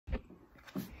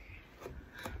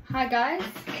Hi guys.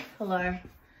 Hello.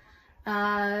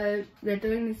 We're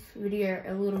doing this video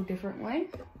a little differently.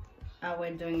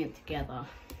 We're doing it together.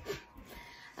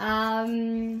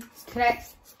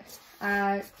 Today's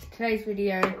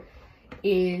video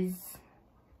is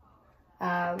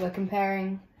we're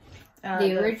comparing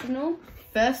the original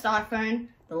First iPhone,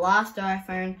 the last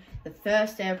iPhone, the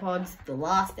first AirPods, the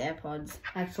last AirPods.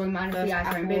 Actually, minus the First iPhone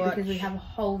Apple bit Watch. because we have a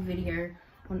whole video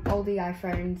on all the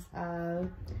iPhones.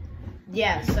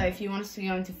 Yeah, so if you want us to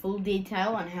go into full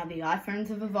detail on how the iPhones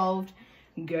have evolved,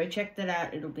 go check that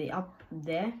out. It'll be up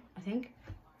there, I think.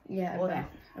 Yeah, Or there.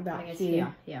 about I guess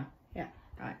here. here. Yeah.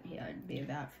 Right here. It'd be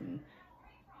about from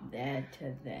there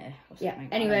to there or Yeah.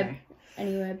 something. I don't know.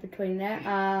 Anywhere between there.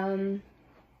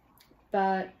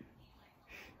 But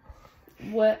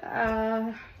what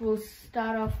we'll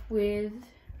start off with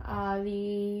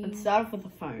Let's start off with the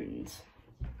phones.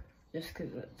 Just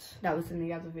because it's... that was in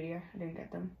the other video. I didn't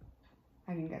get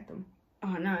them.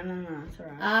 Oh, no, it's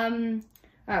alright.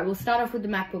 Alright, we'll start off with the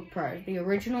MacBook Pro. The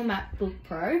original MacBook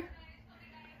Pro,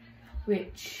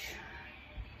 which...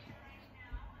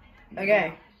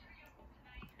 Okay.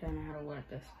 Don't know how to work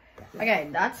this. Okay,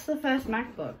 that's the first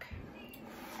MacBook.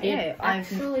 It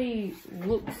actually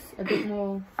looks a bit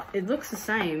more... It looks the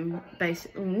same,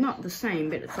 basically. Well, not the same,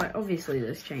 but it's like, obviously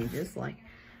there's changes. Like,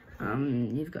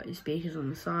 you've got your speakers on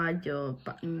the side, your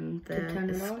button there, turn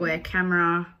the it on. square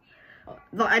camera.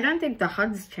 Like, I don't think the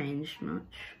HUD's changed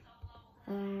much.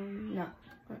 no,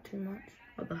 not too much.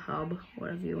 Or the hub,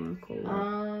 whatever you want to call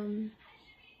it.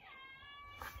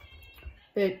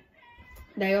 But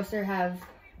they also have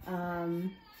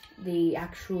the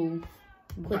actual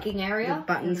clicking area.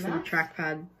 The buttons on for the mouse.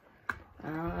 trackpad.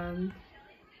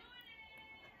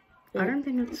 Yeah. I don't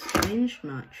think it's changed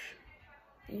much.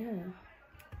 Yeah.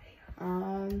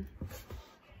 And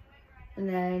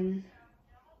then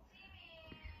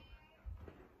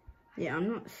Yeah, I'm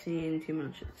not seeing too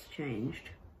much that's changed.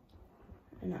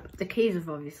 no. The keys have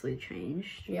obviously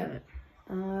changed. Yeah.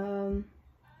 but-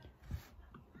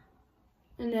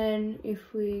 And then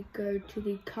if we go to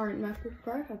the current MacBook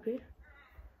Pro up here.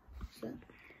 So,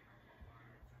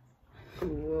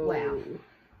 Whoa. wow.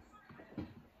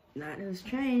 That has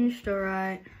changed,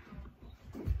 alright.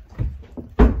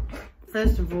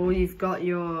 First of all, you've got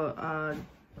your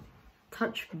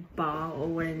touch bar, or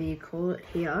whatever you call it,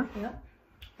 here. Yep.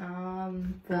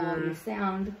 For your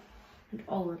sound and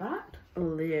all of that.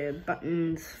 All the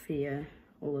buttons for your,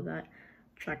 all of that.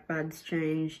 Trackpad's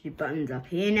changed, your buttons up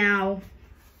here now.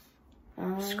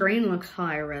 Screen looks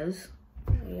high res.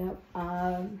 Yep.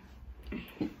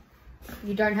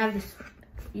 You don't have this.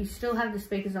 You still have the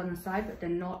speakers on the side, but they're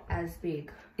not as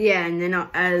big. Yeah, and they're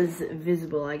not as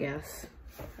visible, I guess.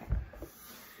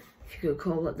 If you could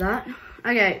call it that.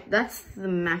 Okay, that's the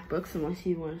MacBooks, unless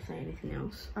you want to say anything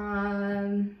else.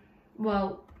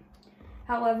 Well,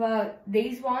 however,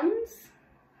 these ones,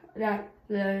 that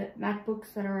the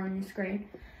MacBooks that are on your screen,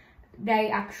 they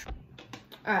actually,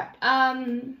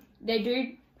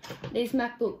 these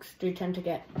MacBooks do tend to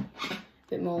get a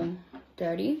bit more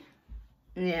dirty.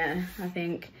 Yeah, I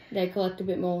think. They collect a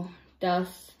bit more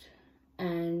dust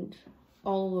and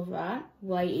all of that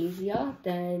way easier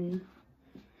than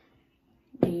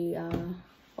the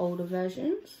older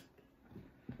versions.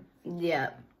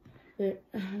 Yeah. But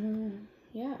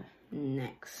yeah.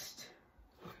 Next.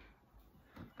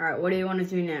 Alright, what do you want to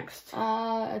do next?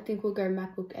 I think we'll go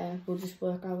MacBook Air. We'll just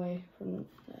work our way from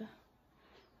there.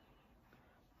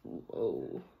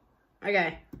 Whoa.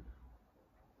 Okay.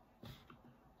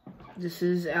 This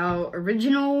is our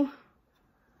original.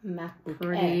 MacBook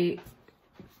Pretty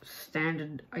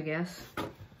standard, I guess.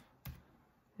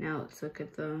 Now let's look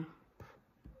at the...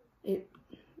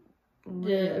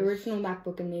 The original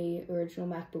MacBook and the original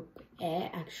MacBook Air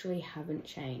actually haven't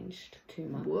changed too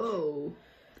much. Whoa.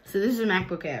 So this is a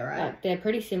MacBook Air, right? Like, they're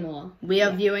pretty similar. We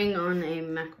are viewing on a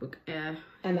MacBook Air.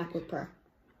 A MacBook Pro.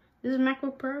 This is a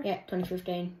MacBook Pro? Yeah,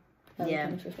 2015. Yeah.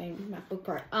 2015 MacBook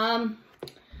Pro.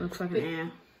 Looks like an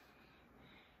Air.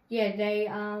 Yeah, they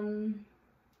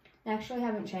actually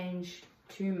haven't changed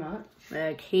too much.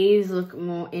 The keys look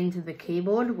more into the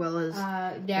keyboard, well as...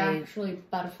 There are actually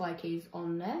butterfly keys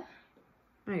on there.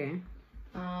 Okay.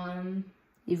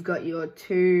 You've got your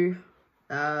two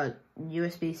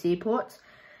USB-C ports,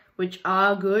 which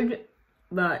are good,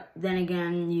 but then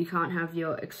again, you can't have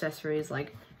your accessories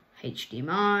like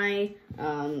HDMI,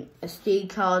 SD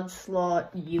card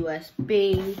slot,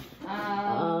 USB.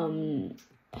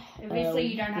 Obviously,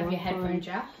 you don't have your headphone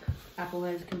jack. Apple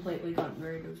has completely gotten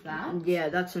rid of that. Yeah,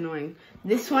 that's annoying.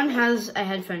 This one has a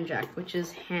headphone jack, which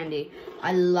is handy.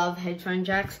 I love headphone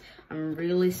jacks. I'm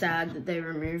really sad that they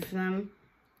removed them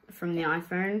from the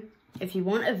iPhone. if you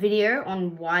want a video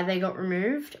on why they got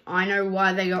removed, I know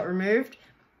why they got removed,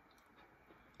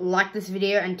 like this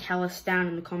video and tell us down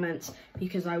in the comments,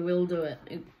 because I will do it.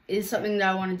 It is something that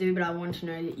I want to do, but I want to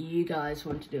know that you guys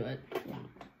want to do it.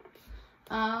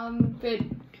 But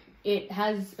it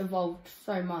has evolved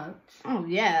so much. Oh,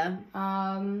 yeah.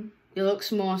 It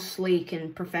looks more sleek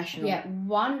and professional. Yeah,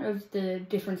 one of the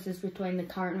differences between the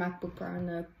current MacBook Pro and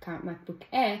the current MacBook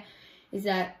Air is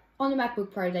that on the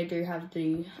MacBook Pro they do have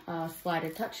the slider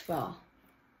touch bar.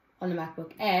 On the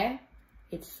MacBook Air,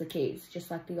 it's the keys,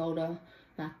 just like the older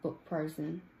MacBook Pros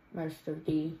and most of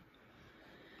the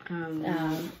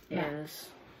yes.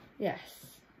 Yes.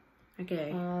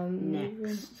 Okay. Moving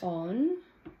Next. on,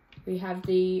 we have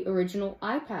the original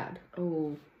iPad.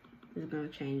 Oh, this is gonna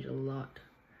change a lot.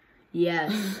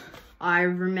 Yes, I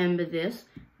remember this.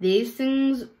 These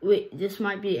things, this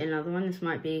might be another one, this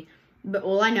might be, but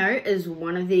all I know is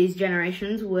one of these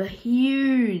generations were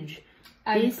huge.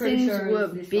 These things were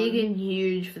big and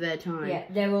huge for their time. Yeah,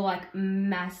 they were like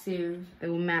massive. They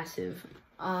were massive.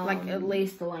 Like at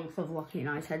least the length of Lockie and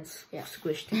I's heads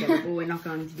squished together, but we're not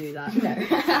going to do that.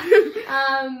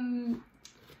 No.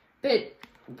 But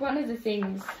one of the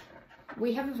things,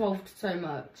 we have evolved so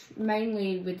much,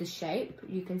 mainly with the shape.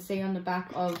 You can see on the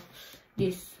back of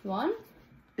this one.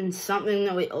 And something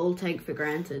that we all take for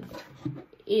granted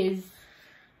is...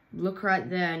 Look right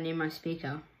there near my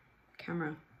speaker.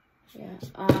 Camera.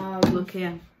 Yeah. Look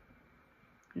here.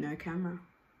 No camera.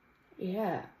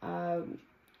 Yeah.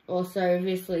 Also,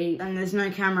 obviously... And there's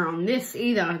no camera on this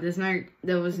either.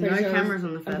 There was no cameras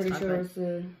on the first iPad. I'm pretty sure it was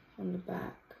on the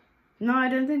back. No, I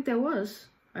don't think there was.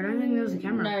 I don't think there was a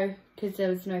camera. No, because there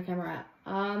was no camera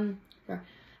out. Sorry.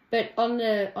 But on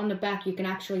the back, you can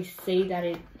actually see that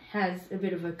it has a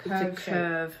bit of a curve. It's a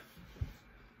curve.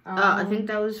 I think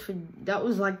that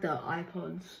was like the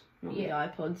iPods. Not the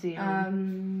iPods,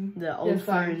 the old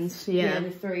phones. Yeah, the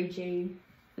 3G.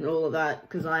 And all of that,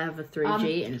 because I have a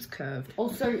 3G and it's curved.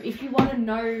 Also, if you want to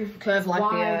know... Curved like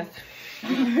the Earth.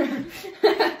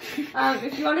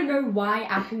 If you want to know why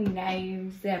Apple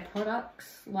names their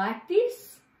products like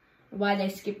this, why they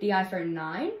skipped the iPhone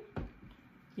 9...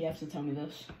 You have to tell me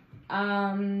this.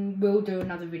 We'll do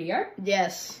another video.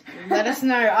 Yes. Let us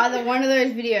know. Either one of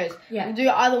those videos. Yeah. We'll do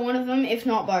either one of them, if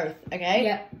not both. Okay?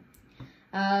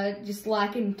 Yeah. Just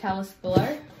like and tell us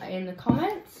below in the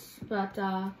comments. But,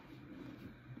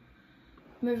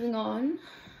 moving on.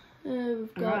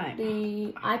 We've got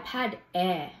the iPad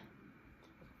Air.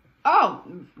 Oh,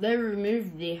 they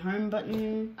removed the home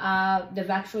button. They've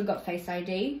actually got Face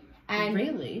ID. And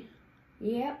really?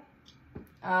 Yep.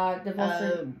 They've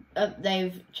also...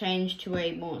 they've changed to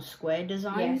a more square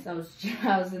design. Yes, I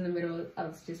was in the middle. I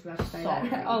was just about to say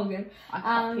that. Oh, good. I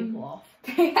cut people off.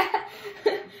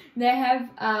 They have,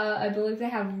 I believe they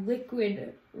have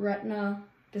liquid retina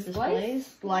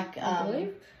displays. Like, I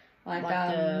believe. Like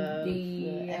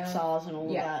the XRs and all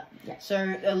of that. Yeah.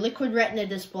 So a liquid retina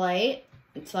display,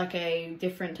 it's like a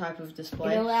different type of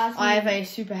display. It allows I have a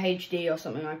Super HD or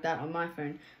something like that on my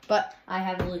phone. But I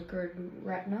have a liquid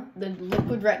retina. The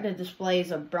liquid retina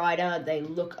displays are brighter. They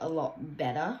look a lot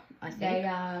better, I think.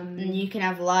 And you can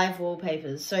have live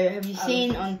wallpapers. So have you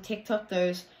seen on TikTok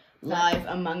those live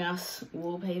Among Us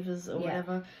wallpapers or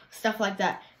whatever? Stuff like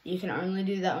that. You can only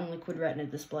do that on liquid retina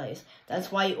displays.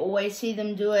 That's why you always see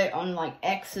them do it on like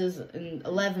X's and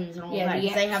 11s and all that.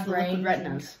 Because they have the liquid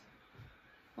retinas.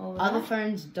 Other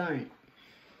phones don't.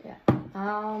 Yeah.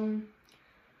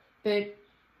 But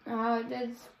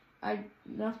there's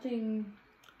nothing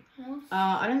else.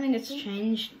 I don't think it's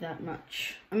changed that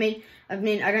much. I mean, I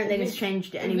don't think it's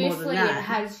changed any more than that. It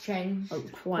has changed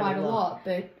quite a lot,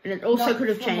 but and it also could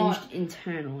have changed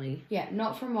internally. Yeah,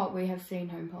 not from what we have seen.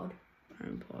 HomePod.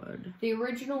 The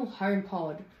original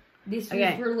HomePod. This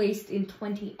was released in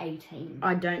 2018.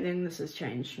 I don't think this has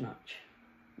changed much.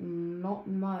 Not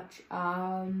much.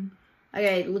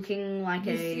 Okay, looking like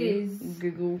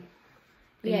Google.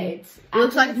 Yeah, it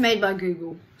looks like it's made by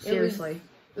Google. Seriously.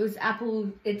 It was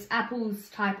Apple. It's Apple's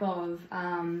type of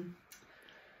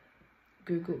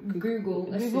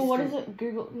Google. Assistant. What is it?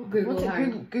 Google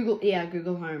Home. Google. Yeah,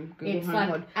 Google Home. Google it's HomePod.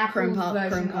 Like Apple's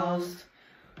version Chromecast.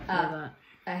 of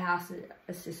a house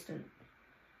assistant.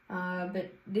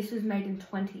 But this was made in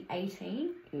 2018.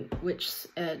 Which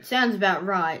sounds about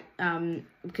right.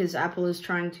 Because Apple is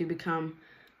trying to become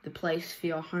the place for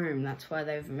your home. That's why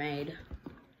they've made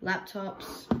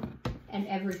laptops and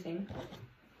everything.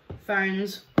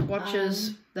 Phones,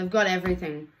 watches, they've got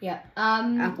everything. Yeah.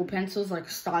 Apple Pencils, like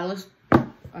stylus. I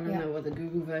don't know what the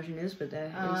Google version is, but there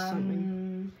is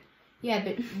something. Yeah,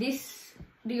 but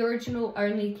the original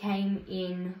only came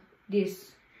in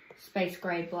this space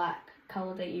grey black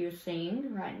color that you're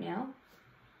seeing right now.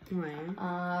 Oh,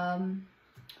 yeah.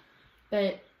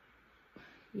 But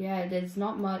yeah, there's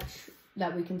not much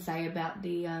that we can say about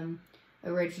the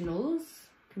originals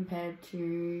compared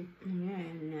to Yeah,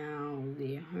 now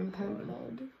the HomePod.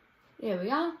 HomePod. There we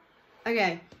are.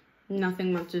 Okay,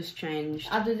 nothing much has changed.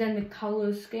 Other than the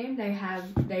color scheme,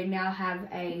 they now have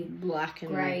a Black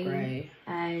and grey grey.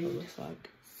 and It looks like.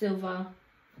 silver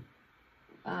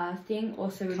thing.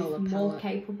 Also, it Colour is more palette.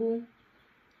 capable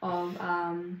of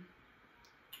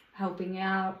helping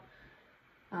out.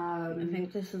 I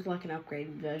think this is like an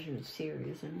upgraded version of Siri,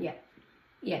 isn't it?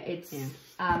 Yeah, it's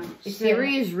it's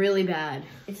Siri is really bad.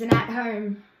 it's an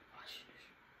at-home.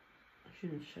 I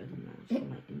should have shown them that. It's got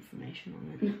my information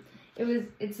on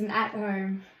it. It's an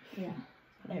at-home. Yeah.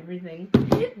 Everything.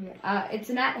 Yeah. It's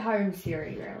an at-home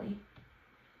Siri, really.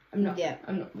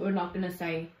 We're not gonna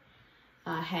say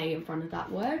hey in front of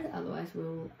that word, otherwise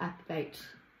we'll activate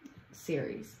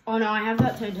Siri's. Oh no, I have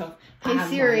that turned off. I Hey have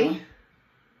Siri. mine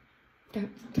on.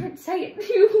 Don't say it.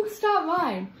 You will start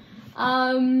mine.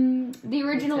 The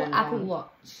original Turn it Apple on.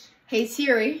 Watch. Hey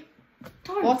Siri.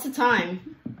 Don't. What's the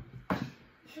time?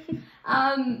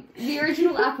 The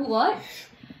original Apple Watch.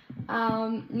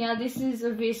 Now this is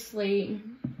obviously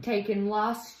taken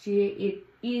last year. It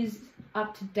is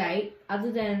up to date,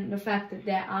 other than the fact that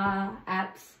there are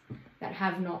apps that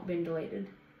have not been deleted.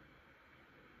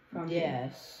 From here.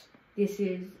 Yes. This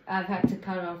is, I've had to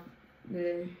cut off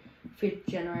the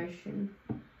 5th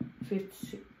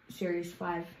Series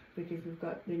 5 because we've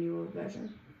got the newer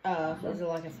version. Is it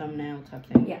like a thumbnail type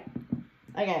thing? Yeah.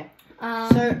 Okay.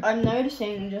 So I'm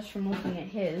noticing just from looking at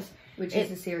his, which is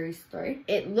the Series 3.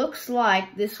 it looks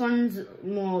like this one's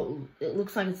more. It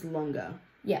looks like it's longer.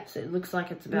 Yeah. So it looks like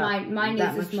it's about Mine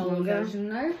that is much a smaller longer. version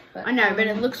though. But, I know, but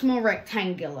it looks more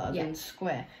rectangular yeah. than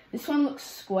square. This one looks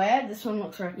square. This one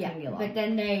looks yeah. rectangular. But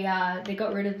then they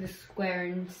got rid of the square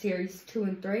in Series 2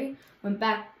 and 3. Went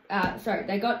back.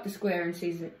 They got the square in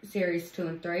Series 2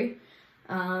 and 3.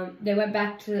 They went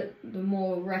back to the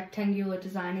more rectangular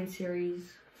design in Series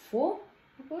 4,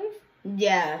 I believe.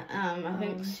 Yeah, I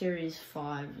think Series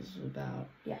 5 is about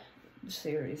Yeah.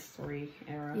 Series 3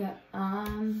 era. Yeah.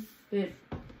 But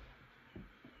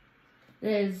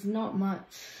there's not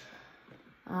much.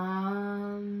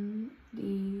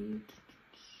 The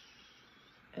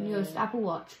newest Apple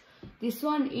Watch. This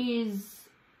one is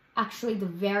actually the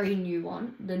very new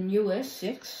one, the newest.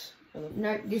 6?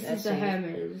 No, this is the SE.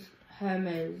 Hermes.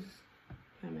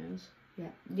 Hermes. Yeah,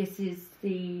 this is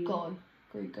the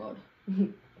Greek god.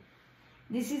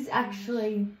 This is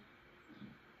actually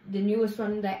the newest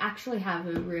one. They actually have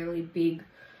a really big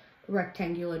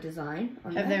rectangular design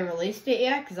on Have there. they released it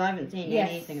yet? Because I haven't seen Yes,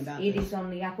 anything about it this. is on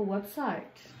the Apple website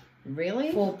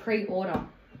Really? for pre-order.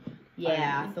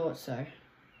 Yeah, I thought so.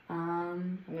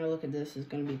 Um, I'm gonna look at this. It's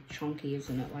gonna be chunky,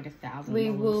 isn't it? Like $1,000.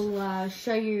 we will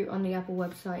show you on the Apple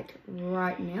website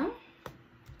right now.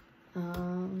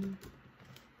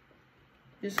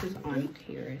 Just because I'm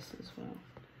curious as well.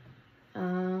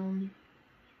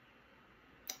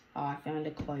 Oh, I found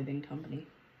a clothing company.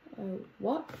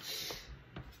 What?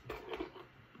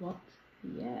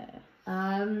 Yeah.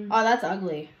 Oh, Oh, that's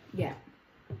ugly. yeah.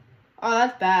 Oh,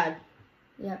 that's bad.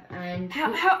 Yeah, and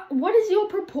What is your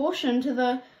proportion to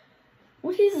the...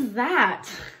 What is that?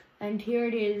 and here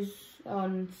it is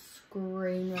on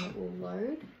screen when it will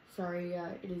load. Sorry,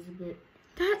 it is a bit...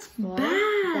 That's What?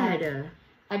 bad.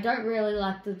 I don't really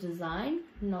like the design,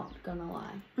 not gonna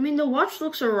lie. I mean, the watch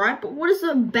looks alright, but what is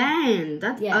the band?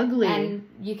 That's Yeah, ugly. and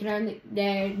you can only...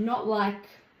 They're not like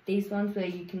these ones where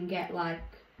you can get, like...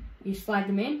 You slide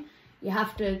them in. You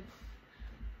have to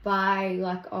buy,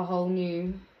 like, a whole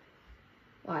new...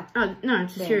 Like, Oh, no,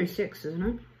 it's a Band. Series 6, isn't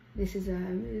it? this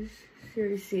is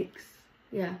Series 6.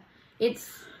 Yeah.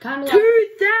 It's kind of like...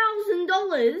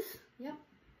 $2,000? Yep.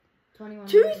 $2,100.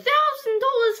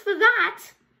 $2,000 for that?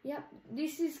 Yep.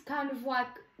 This is kind of like...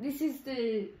 This is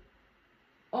the...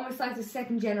 Almost like the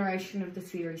second generation of the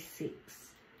Series 6.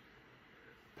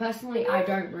 Personally, I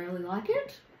don't really like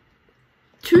it.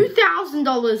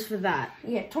 $2,000 for that.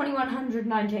 Yeah,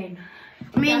 2119.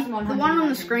 I mean, the one on the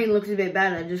 2119. screen looks a bit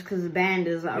better just because the band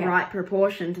is a right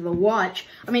proportion to the watch.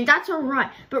 I mean, that's alright.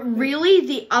 But really,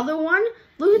 the other one,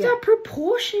 look at that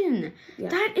proportion. Yeah.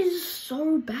 That is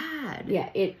so bad. Yeah,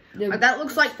 Like, that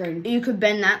looks like screen. you could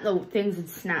bend that, the things would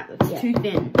snap. It's too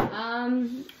thin.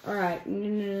 Alright.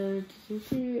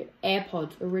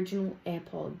 AirPods, original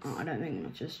AirPods. Oh, I don't think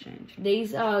much has changed.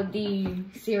 These are the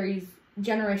series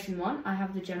Generation 1. I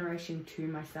have the Generation 2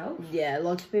 myself. Yeah,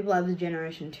 lots of people have the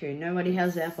Generation 2. Nobody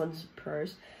has AirPods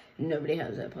Pros. Nobody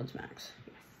has AirPods Max.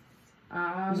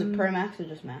 Is it Pro Max or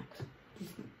just Max?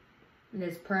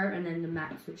 There's Pro and then the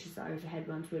Max, which is the overhead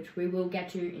ones, which we will get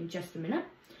to in just a minute.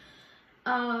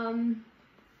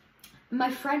 My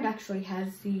friend actually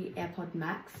has the AirPod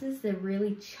Maxes. They're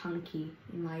really chunky,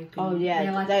 in my opinion. Oh yeah,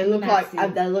 They're, like, they look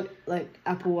massive. they look like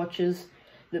Apple Watches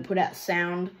that put out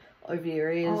sound over your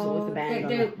ears with a band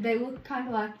on it. They look kind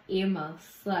of like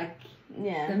earmuffs, like the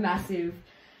Yeah. massive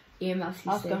earmuffs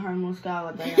you Ask see. a homeless guy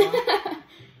what they are.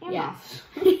 Yeah.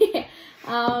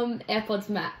 AirPods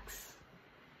Max.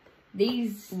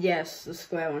 These, Yes, the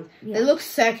square ones. Yeah. They look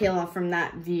circular from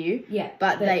that view, yeah,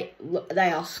 but they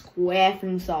are square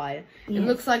from side. It Yes.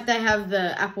 looks like they have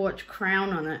the Apple Watch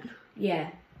crown on it. yeah,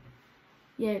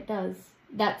 it does.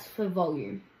 That's for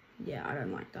volume. Yeah, I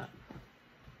don't like that.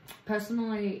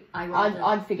 Personally, I'd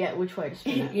I'd forget which way to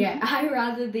spin it. yeah, I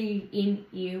rather the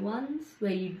in-ear ones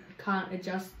where you can't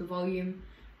adjust the volume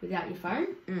without your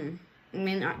phone. I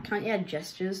mean, can't you add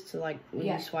gestures to like when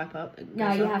Yeah. you swipe up? It No,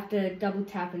 goes you up? have to double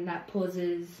tap and that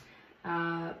pauses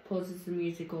the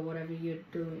music or whatever you're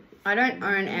doing. I don't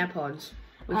own AirPods.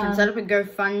 We can set up a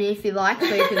GoFundMe if you like,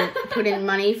 so you can put in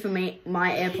money for my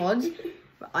AirPods.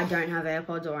 But I don't have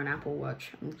AirPods or an Apple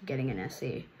Watch. I'm getting an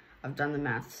SE. I've done the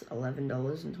maths,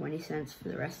 $11.20 for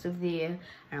the rest of the year,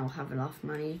 and I'll have enough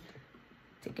money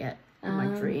to get my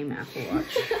dream Apple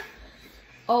Watch.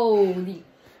 Oh, the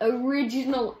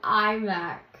original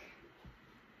iMac.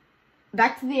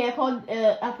 Back to the AirPod,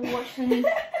 Apple Watch thing.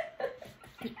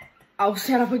 I'll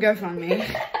set up a GoFundMe.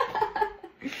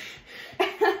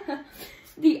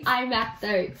 The iMac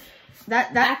though.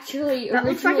 That Actually, that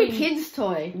looks like a originally- kid's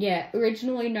toy. Yeah,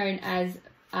 originally known as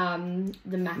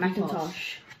the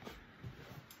Macintosh.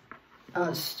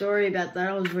 A story about that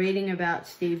I was reading about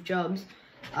Steve Jobs.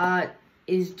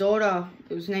 His daughter,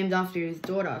 it was named after his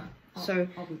daughter. So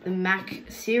I'll be back. the Mac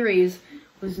series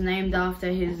was named after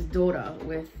his daughter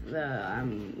with the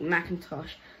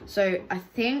Macintosh. So I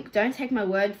think, don't take my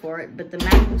word for it, but the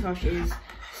Macintosh is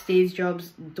Steve Jobs'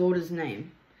 daughter's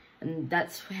name. And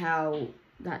that's why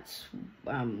it's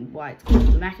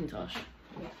called the Macintosh.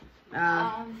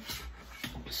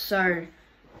 So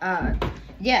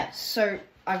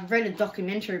I've read a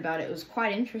documentary about it. It was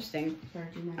quite interesting.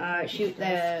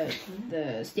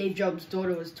 The Steve Jobs'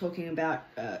 daughter was talking about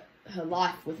her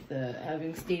life with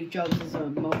having Steve Jobs as a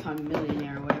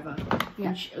multi-millionaire or whatever.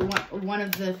 Yeah. And one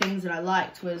of the things that I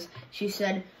liked was she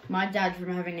said my dad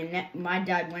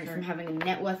went from having a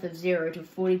net worth of 0 to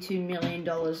 $42 million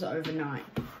overnight.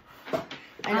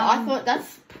 And I thought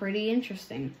that's pretty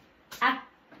interesting.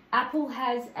 Apple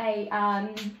has a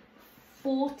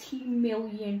 $40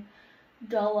 million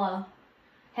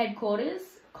headquarters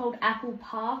called Apple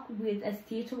Park with a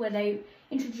theatre where they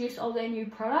introduce all their new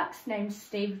products named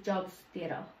Steve Jobs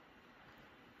Theatre.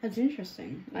 That's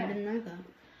interesting. Yeah. I didn't know that.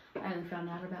 I only found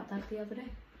out about that the other day.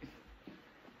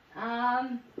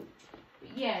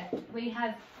 Yeah, we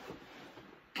have,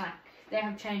 they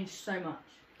have changed so much.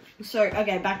 So,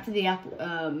 okay, back to the Apple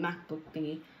MacBook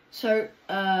thingy. So,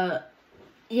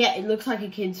 yeah, it looks like a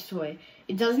kid's toy.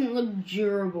 It doesn't look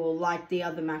durable like the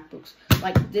other MacBooks.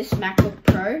 Like this MacBook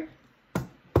Pro,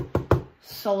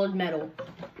 solid metal.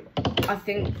 I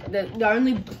think the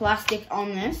only plastic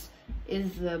on this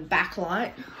is the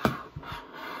backlight.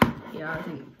 Yeah, I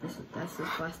think that's the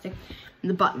plastic. And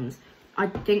the buttons. I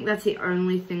think that's the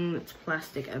only thing that's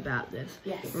plastic about this.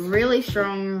 Yes. Really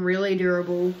strong, really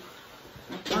durable.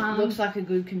 It looks like a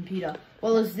good computer.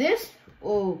 Well, is this?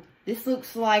 Oh, this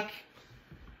looks like.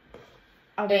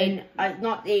 I mean,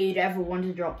 not that you'd ever want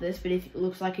to drop this, but it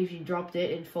looks like if you dropped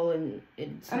it, it'd fall in.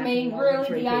 Really,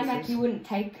 the iMac you wouldn't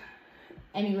take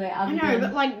anywhere other I know, than.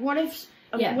 but like, what if?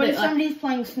 Yeah, what but if somebody's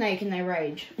playing Snake and they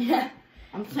rage?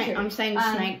 I'm saying True.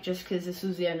 Snake just because this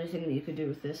was the only thing that you could do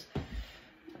with this.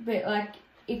 But like,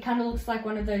 it kind of looks like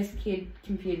one of those kid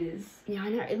computers. Yeah, I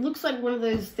know. It looks like one of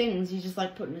those things you just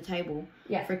like put on a table.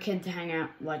 Yeah. For a kid to hang out,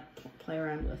 like play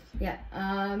around with. Yeah.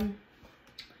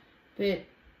 But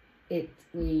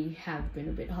we have been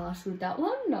a bit harsh with that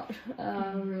one. Not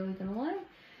really gonna lie.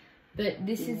 But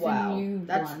this is the new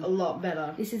that's one. a lot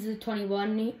better. This is the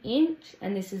 21-inch,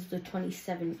 and this is the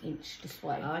 27-inch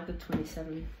display. I like the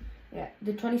 27. Yeah,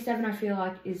 the 27 I feel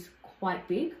like is quite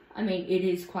big. I mean, it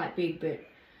is quite big, but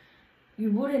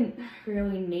you wouldn't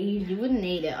really need. You wouldn't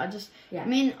need it. Yeah. I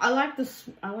mean, I like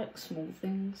small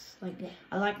things. Like, Yeah.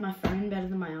 I like my phone better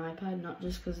than my iPad, not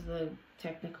just because of the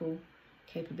technical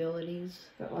capabilities.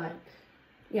 But like,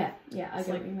 yeah, I get like-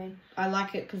 what you mean. I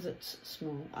like it because it's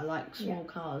small. I like small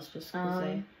cars just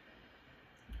because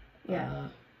they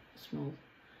small.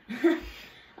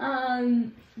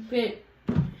 But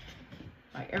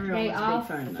Like everyone they wants a are big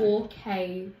phone though.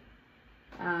 4K.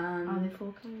 Are they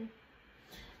 4K?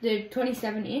 The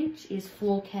 27-inch is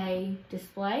 4K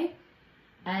display,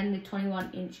 and the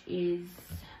 21-inch is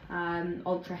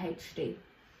Ultra HD.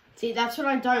 See, that's what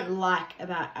I don't like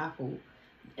about Apple.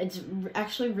 It's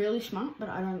actually really smart, but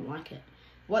I don't like it.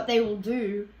 What they will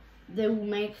do, they will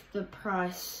make the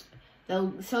price,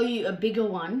 they'll sell you a bigger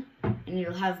one, and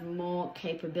it'll have more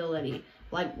capability.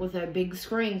 Like, with a big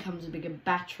screen comes a bigger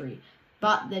battery.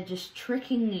 But they're just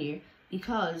tricking you,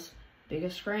 because bigger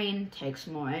screen takes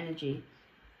more energy.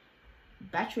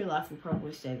 Battery life will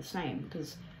probably stay the same,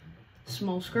 because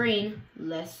small screen,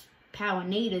 less power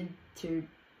needed to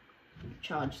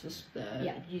charge this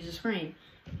user screen.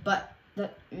 But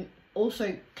that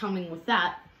also coming with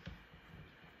that,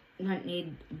 you don't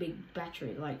need a big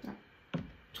battery. Like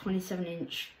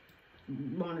 27-inch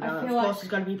monitor, of course,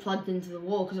 it's got to be plugged into the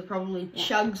wall, because it probably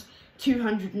chugs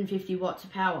 250 watts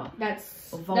of power.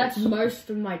 That's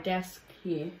most of my desk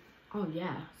here. Oh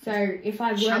yeah. So if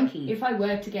I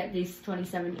were to get this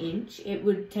 27-inch, it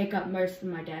would take up most of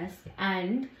my desk,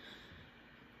 and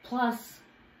plus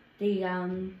the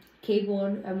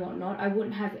keyboard and whatnot, I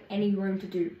wouldn't have any room to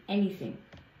do anything.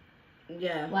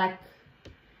 Yeah. Like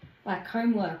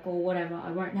homework or whatever.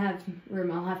 I won't have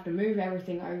room. I'll have to move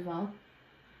everything over.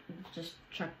 Just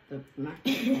chuck the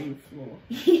MacBook on the floor.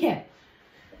 Yeah.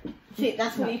 See,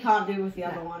 that's what you can't do with the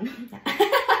other one.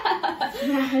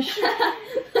 Smash.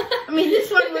 I mean,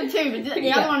 this one would too, but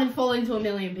the other one would fall into a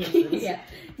million pieces. Yeah.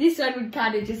 This one would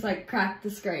kind of just like crack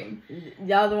the screen.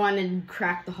 The other one would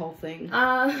crack the whole thing.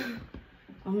 I'm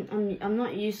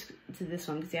not used to this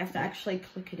one because you have to actually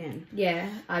click it in. Yeah,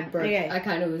 I broke. Okay. I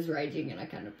kind of was raging and I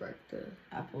kind of broke the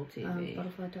Apple TV.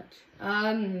 Butterfly Touch.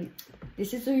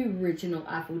 This is the original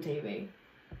Apple TV.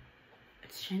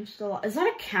 It's changed a lot. Is that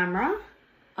a camera?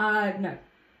 No.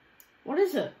 What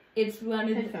is it? It's one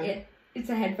of it's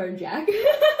a headphone jack.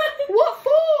 What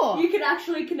for? You can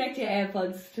actually connect your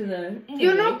AirPods to the TV.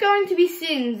 You're not going to be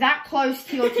sitting that close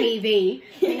to your TV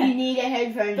that you need a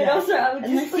headphone jack. But also, I would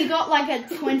unless you got like a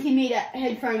 20-meter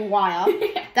headphone wire,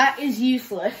 that is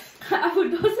useless. I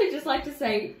would also just like to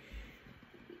say,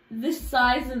 the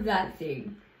size of that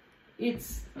thing,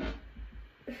 it's...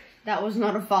 That was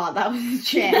not a fart, that was a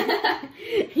chair.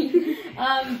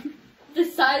 The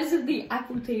size of the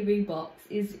Apple TV box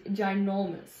is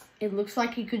ginormous. It looks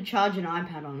like you could charge an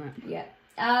iPad on it. Yeah.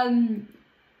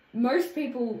 Most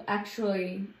people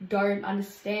actually don't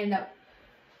understand that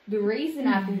the reason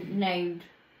Apple named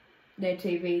their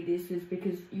TV this is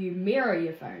because you mirror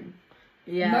your phone.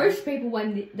 Yeah. Most people,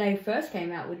 when they first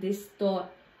came out with this, thought,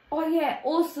 oh yeah,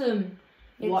 awesome.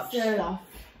 Watch stuff.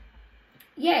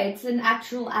 Yeah, it's an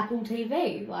actual Apple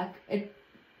TV. Like, a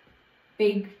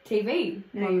big TV.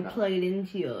 No, you plug it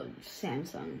into your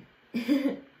Samsung.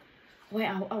 Wait,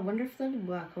 I wonder if that would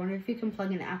work. I wonder if you can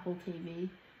plug an Apple TV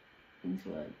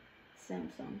into a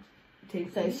Samsung TV.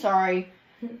 So, sorry,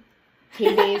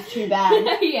 TV is too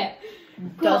bad. Yeah.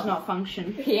 Does not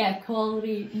function. Yeah,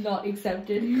 quality not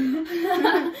accepted.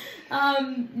 No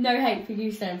hate for you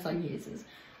Samsung users.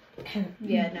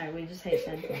 Yeah, no, we just hate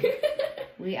Samsung.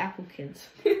 We Apple kids.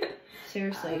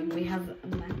 Seriously, we have a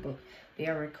MacBook. We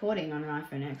are recording on an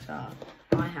iPhone XR.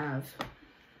 I have...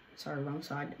 Sorry, wrong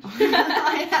side. I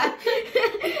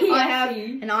have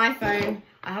an iPhone.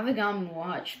 I have a Garmin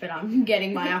watch, but I'm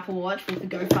getting my Apple Watch with the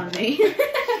GoFundMe. He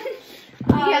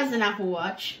has an Apple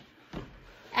Watch.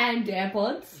 And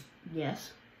AirPods.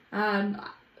 Yes. I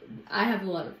have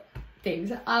a lot of things.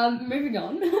 Moving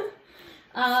on.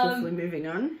 Swiftly moving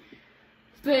on.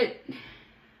 But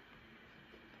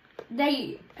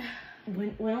they...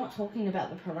 We're not talking about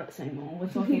the products anymore. We're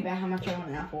talking about how much I want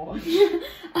an Apple Watch.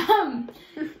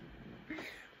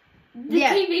 The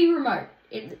TV remote.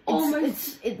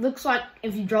 It looks like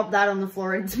if you drop that on the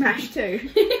floor, it'd smash too.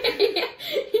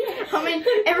 I mean,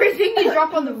 everything you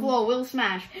drop on the floor will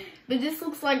smash. But this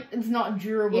looks like it's not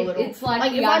durable at all. It's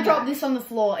like if I drop this on the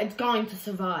floor, it's going to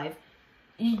survive.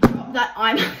 You drop that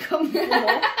iMac on the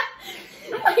floor.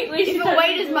 If it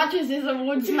weighed as much as this, it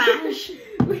would smash.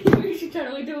 We should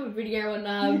totally do a video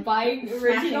on buying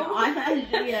original iMac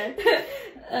video.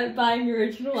 Buying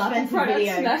original Apple products,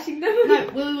 smashing them. No,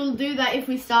 we will do that if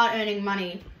we start earning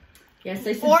money. Yes,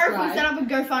 they subscribe. Or if we set up a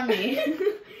GoFundMe.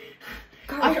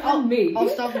 GoFundMe. I'll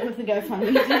stop it with the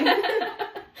GoFundMe.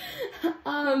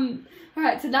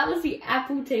 Alright, so that was the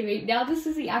Apple TV. Now this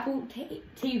is the Apple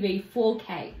TV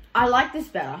 4K. I like this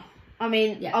better. I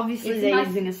mean, obviously they're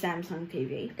using a Samsung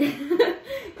TV.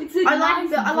 I like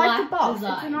the box.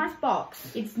 Design. It's a nice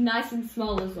box. It's nice and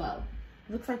small as well.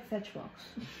 It looks like a fetch box.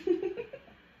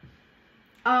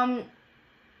 The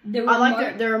remote, I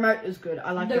like the remote is good.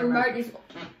 I like the remote.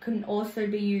 Can also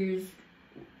be used.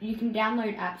 You can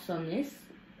download apps on this.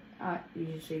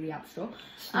 You see the App Store.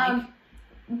 Snake.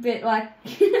 But like,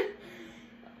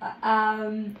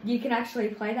 you can actually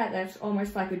play that. That's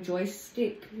almost like a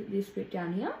joystick. This bit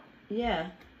down here. Yeah.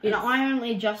 And I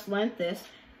only just learnt this.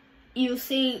 You'll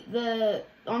see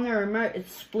on the remote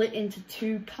it's split into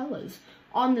 2 colours.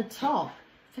 On the top,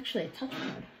 it's actually a touch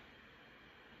mode.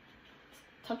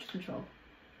 Touch control.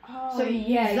 Oh, so you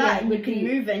use that and you can you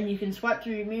move it and you can swipe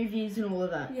through your movies and all of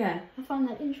that. Yeah. I find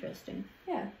that interesting.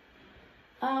 Yeah.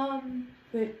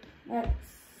 But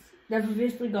they've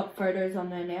obviously got photos on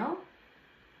there now.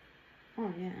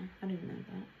 Oh yeah, I didn't know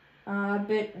that.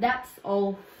 But that's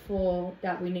all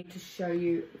that we need to show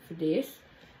you for this.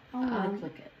 I'm gonna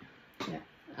click it. Yeah.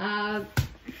 I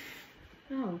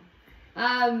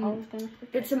was gonna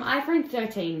click But some iPhone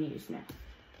 13 news now.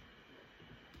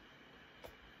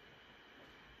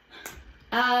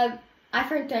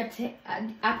 iPhone 13,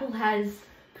 Apple has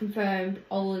confirmed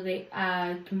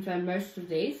confirmed most of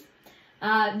these.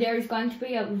 There is going to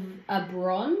be a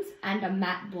bronze and a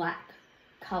matte black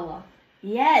color.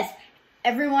 Yes,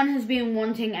 everyone has been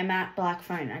wanting a matte black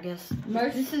phone. I guess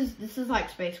this is like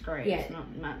space gray. Yeah. It's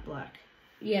not matte black.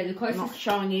 Yeah, the I'm closest not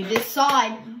showing you this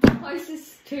side.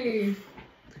 to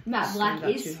matte black Stand up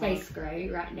is too space grey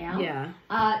right now. Yeah.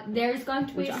 There is going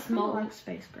to be Which a I kind small. of like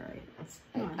space gray. It's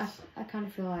nice. I kind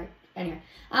of feel like anyway.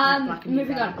 black and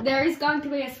Moving brown. on. There is going to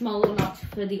be a smaller notch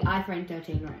for the iPhone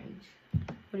 13 range.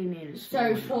 What do you mean? It's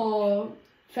So smaller? for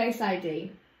Face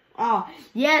ID, Oh,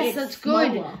 yes, It's that's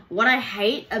good. smaller. What I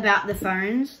hate about the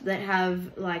phones that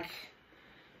have like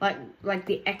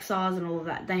the XRs and all of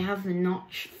that, they have the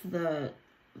notch for the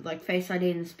Face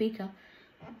ID and the speaker.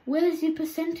 Where's your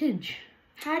percentage?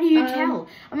 How do you tell?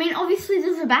 I mean, obviously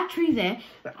there's a battery there,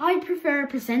 but I prefer a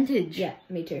percentage. yeah,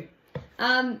 me too.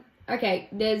 Okay,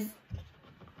 there's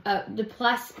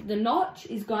the notch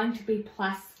is going to be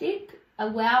plastic,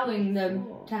 allowing them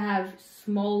to have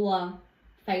smaller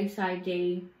Face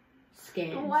ID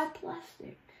scans. But why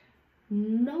plastic?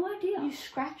 No idea. You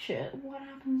scratch it, what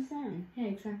happens then? Yeah,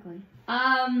 exactly.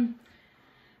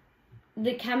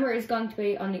 The camera is going to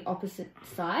be on the opposite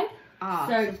side. So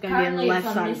So it's going to be on the currently left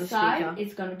it's side on of the this side. speaker.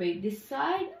 It's going to be this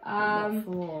side. What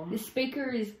for? The speaker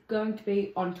is going to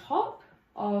be on top.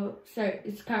 So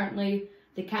it's currently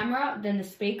the camera, then the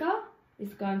speaker.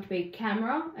 It's going to be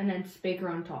camera and then speaker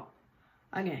on top.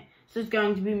 Okay, so it's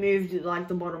going to be moved to like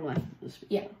the bottom left of the speaker.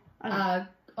 Yeah. Okay.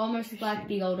 Almost like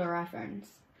the older iPhones.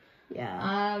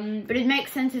 Yeah. But it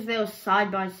makes sense if they were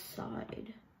side by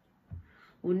side,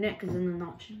 wouldn't it? Because then the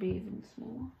notch should be even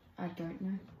smaller. I don't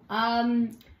know.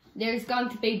 There's going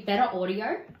to be better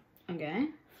audio Okay.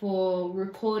 for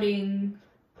recording,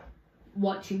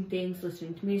 watching things,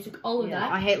 listening to music, all of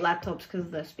that. I hate laptops because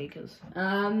of their speakers.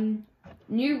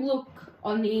 New look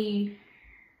on the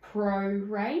Pro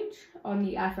range, on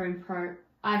the iPhone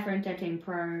 13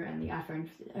 Pro and the iPhone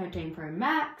 13 Pro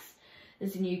Max.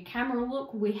 There's a new camera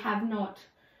look. We have not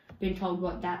been told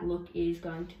what that look is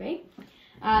going to be.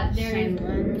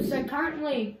 So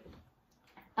currently,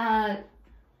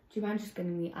 do you mind just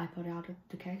getting the iPod out of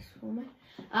the case for me?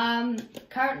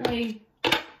 Currently,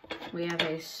 we have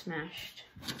a smashed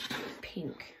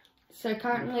pink. So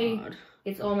currently, card.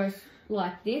 it's almost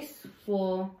like this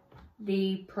for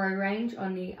the Pro range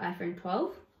on the iPhone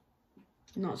 12.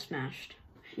 Not smashed.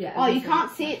 Yeah. Oh, you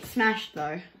can't see it smashed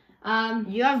though.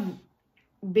 You have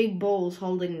big balls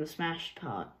holding the smashed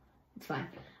part. It's fine.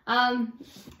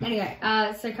 Anyway,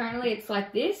 so currently it's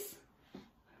like this.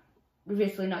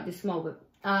 Obviously not this small, but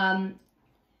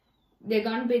they're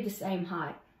going to be the same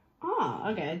height. Oh,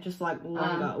 okay. Just like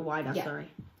longer, wider, yeah.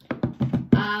 sorry.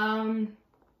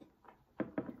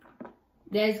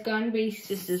 There's going to be...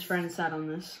 Sister's friend sat on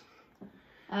this.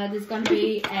 There's going to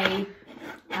be a...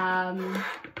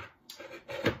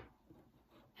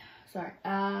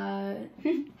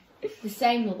 the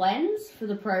same lens for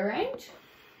the Pro range.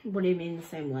 What do you mean the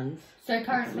same lens? So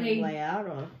currently... Same layout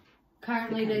or?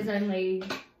 Currently there's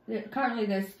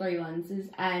 3 lenses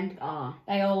and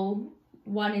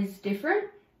one is different.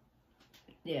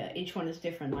 Yeah, each one is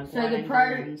different. Like so the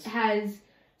Pro has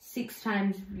 6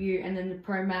 times view, and then the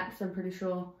Pro Max, I'm pretty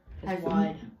sure, has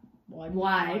wide.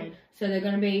 So they're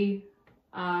going to be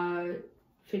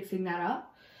fixing that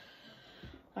up.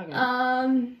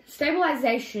 Okay.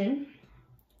 Stabilization.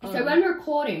 So when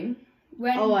recording,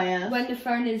 when the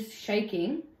phone is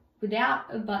shaking, without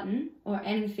a button or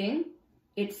anything,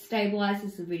 it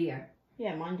stabilizes the video.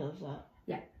 Yeah, mine does that.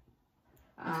 Yeah.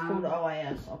 It's called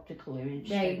OIS, Optical Image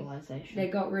Stabilization. They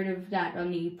got rid of that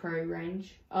on the Pro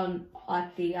range, on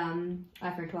like the iPhone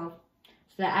 12.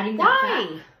 So they're adding that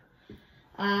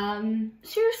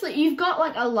Seriously, you've got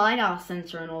like a LiDAR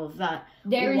sensor and all of that.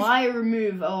 There is- Why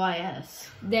remove OIS?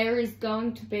 There is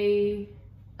going to be,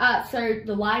 so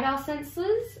the LiDAR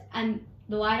sensors and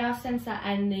the LiDAR sensor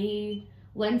and the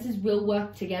lenses will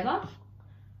work together.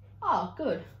 Oh,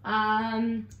 good.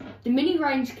 The mini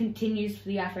range continues for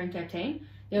the iPhone 13.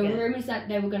 There were Yeah. rumors that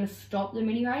they were going to stop the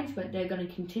mini range, but they're going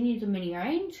to continue the mini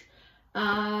range.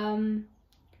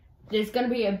 There's going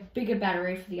to be a bigger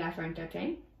battery for the iPhone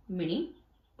 13 mini.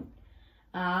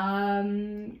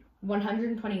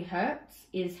 120 hertz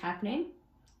is happening.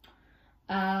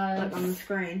 Like on the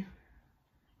screen.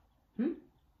 Hmm?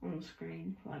 On the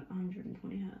screen, like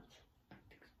 120 hertz.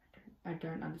 I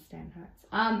don't understand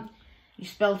hertz. You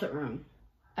spelled it wrong.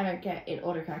 I don't get it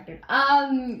autocorrected.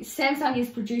 Samsung is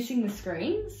producing the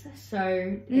screens,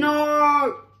 so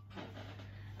No!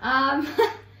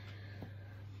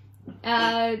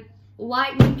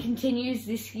 Lightning continues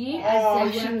this year Oh,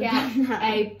 as they work out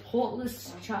a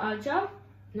portless charger.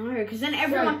 No, because then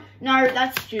everyone... No,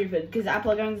 that's stupid, because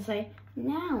Apple are going to say,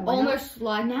 no, Almost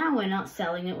like we're not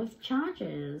selling it with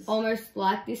chargers. almost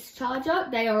like this charger.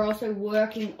 They are also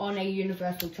working on a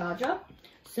universal charger,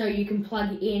 so you can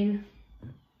plug in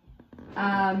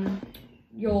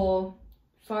your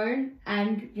phone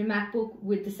and your MacBook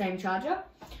with the same charger.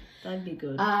 That'd be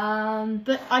good. Um,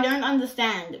 But I don't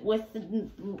understand, with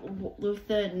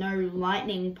the no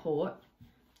lightning port,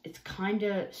 it's kind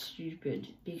of stupid,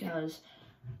 because...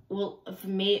 Well, for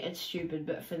me, it's stupid,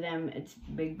 but for them, it's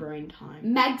big brain time.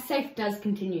 MagSafe does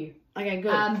continue. Okay,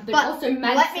 good. But also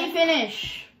MagSafe... let me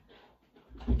finish.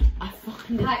 I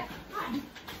fucking... Hi.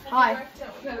 Hi.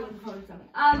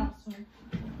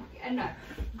 No.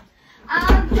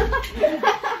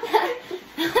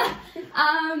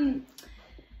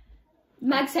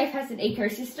 MagSafe has an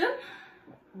ecosystem,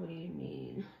 What do you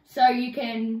mean? so you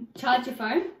can charge your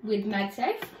phone with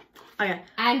MagSafe, Okay.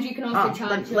 and you can also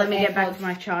charge your let me get back AirPods to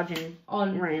my charging.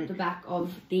 on rant. the back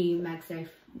of the MagSafe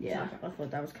Yeah, charger. I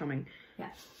thought that was coming. Yeah.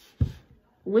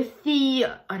 With the...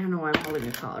 I don't know why I'm holding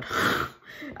the card.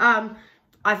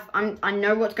 I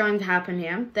know what's going to happen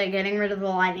here. They're getting rid of the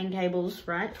lightning cables,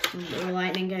 right? The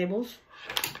lightning cables.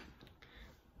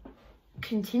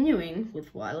 Continuing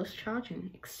with wireless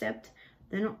charging, except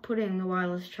they're not putting the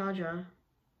wireless charger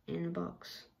in a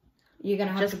box. You're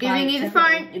gonna have Just to buy giving it you the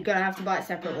separately. phone, you're gonna have to buy it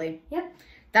separately. Yep.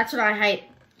 That's what I hate.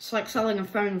 It's like selling a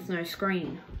phone with no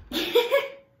screen.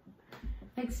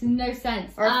 Makes no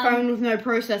sense. Or a phone with no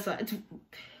processor. It's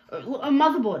a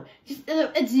motherboard. Just,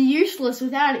 it's useless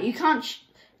without it. You can't...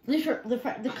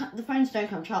 the phones don't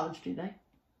come charged, do they?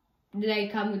 They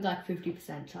come with like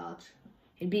 50% charge.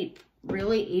 It'd be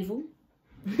really evil.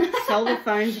 Sell the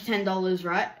phone for $10,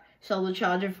 right? Sell the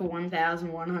charger for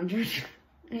 $1,100.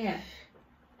 Yeah.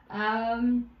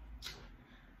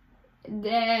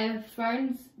 Their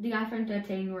phones, the iPhone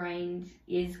 13 range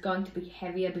is going to be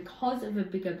heavier because of a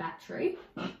bigger battery.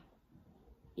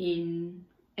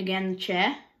 Again,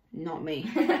 chair, not me.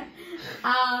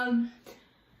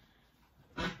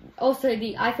 Also,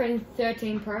 the iPhone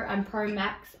 13 Pro and Pro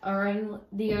Max are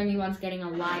the only ones getting a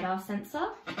LiDAR sensor.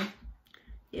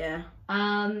 Yeah.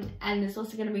 And there's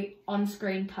also going to be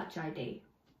on-screen Touch ID.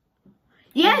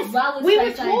 Yes, As well as we were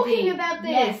Face talking ID. about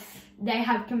this. Yes, they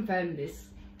have confirmed this.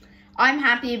 I'm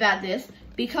happy about this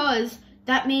because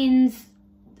that means,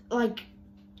 like,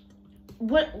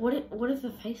 what if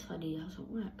the Face ID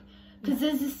doesn't work? Because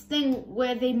there's this thing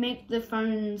where they make the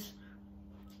phones,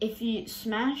 if you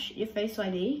smash your Face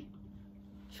ID,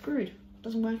 screwed.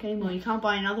 Doesn't work anymore. You can't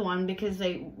buy another one because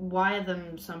they wire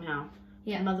them somehow.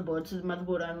 Yeah. Motherboard, so the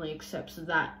motherboard only accepts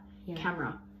that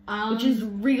camera, Um, which is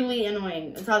really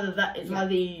annoying. It's either that, it's Yeah.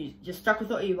 either you're stuck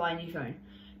with it or you buy a new phone.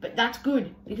 But that's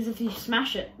good because if you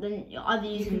smash it, then you're either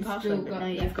using the can password. still But go- no,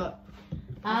 yeah. you've got.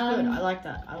 That's good. I like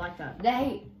that. I like that.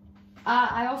 They,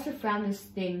 I also found this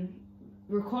thing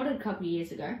recorded a couple of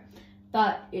years ago,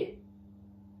 but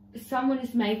someone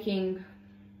is making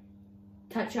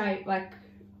Touch ID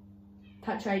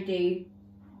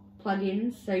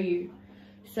plugins.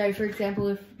 So for example,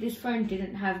 if this phone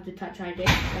didn't have the Touch ID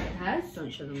that it has, Don't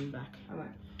show them back. I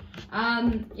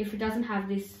won't. If it doesn't have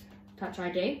this Touch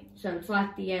ID, so it's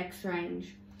like the X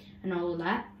range and all of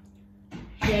that,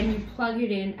 then you plug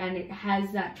it in and it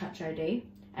has that Touch ID,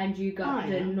 and you got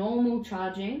the normal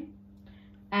charging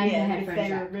and the headphone if they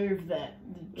jack. remove the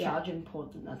charging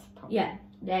port, then that's a problem.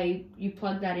 Yeah, you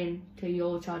plug that in to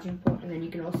your charging port, and then you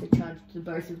can also charge the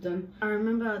both of them. I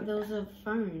remember there was a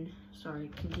phone. Sorry,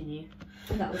 continue.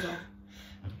 That was all.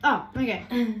 Oh, okay.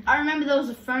 I remember there was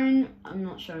a phone. I'm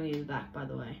not showing you the back, by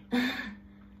the way.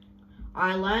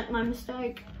 I learnt my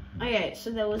mistake. Okay,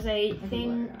 so there was a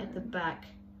thing at the back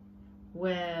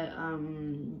where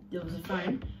there was a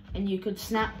phone and you could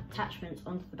snap attachments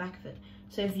onto the back of it.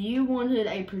 So if you wanted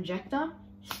a projector,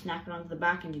 snap it onto the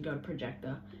back and you got a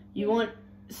projector. You want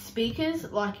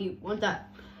speakers, like you want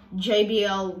that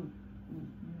JBL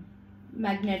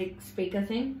magnetic speaker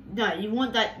thing. No, you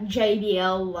want that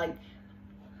JBL like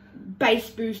bass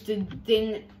boosted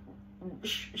thing that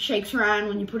shakes around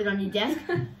when you put it on your desk.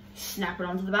 Snap it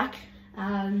onto the back.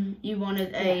 You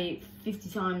wanted a 50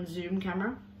 times zoom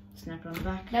camera. Snap it on the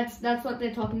back. That's what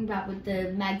they're talking about with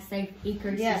the MagSafe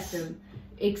ecosystem. Yes.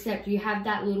 Except you have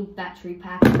that little battery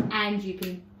pack and you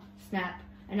can snap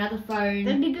another phone.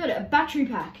 That'd be good. A battery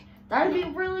pack. That'd be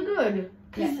really good.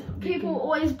 Because people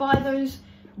always buy those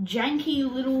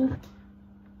janky little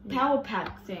power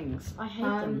pack things. I hate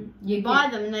them. You buy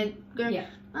them and they go,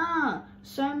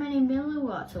 so many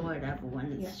milliwatts or whatever,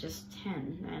 when it's just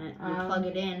 10. And you plug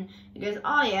it in. It goes,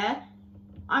 oh yeah,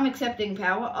 I'm accepting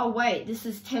power. Oh wait, this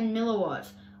is 10 milliwatts.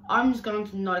 I'm just going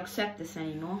to not accept this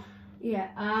anymore. Yeah.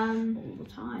 All the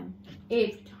time.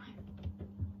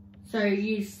 So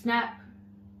you snap.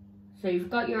 So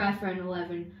you've got your iPhone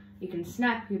 11. You can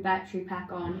snap your battery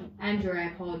pack on and your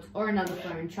AirPods or another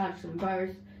phone. Charge them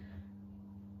both.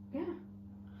 Yeah.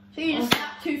 So you just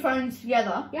snap two phones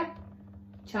together. Yep.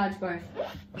 Charge both.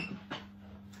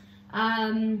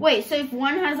 Wait. So if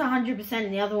one has 100%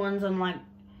 and the other one's on like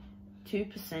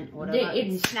 2% or whatever,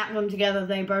 you snap them together.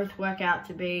 They both work out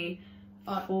to be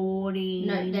 40.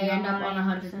 No, they end up on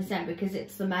 100% because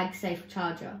it's the MagSafe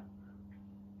charger.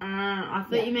 I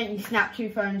thought you meant you snap two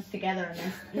phones together and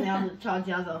then the other charge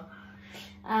the other.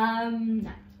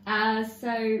 No.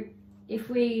 So if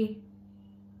we,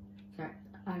 sorry,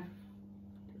 I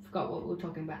forgot what we were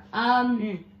talking about.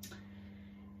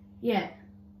 Yeah.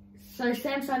 So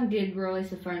Samsung did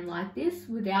release a phone like this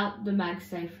without the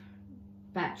MagSafe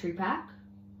battery pack.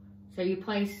 So you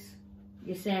place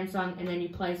your Samsung and then you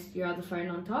place your other phone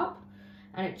on top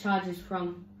and it charges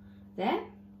from there,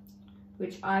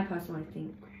 which I personally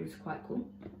think was quite cool.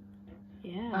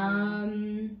 Yeah.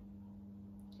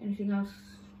 Anything else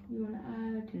you want to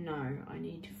add? No, I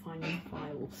need to find your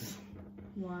files.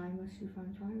 Why must you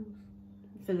find files?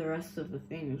 For the rest of the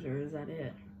things, or is that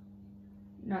it?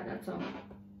 No, that's all.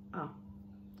 Oh,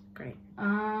 great.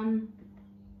 Alright,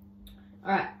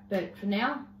 but for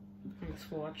now, Thanks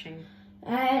for watching.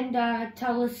 and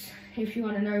tell us if you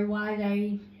want to know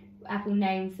why Apple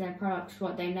names their products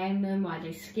what they name them, why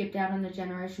they skipped out on the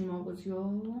generation. What was your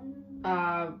one?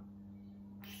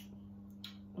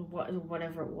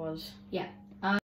 Whatever it was. Yeah.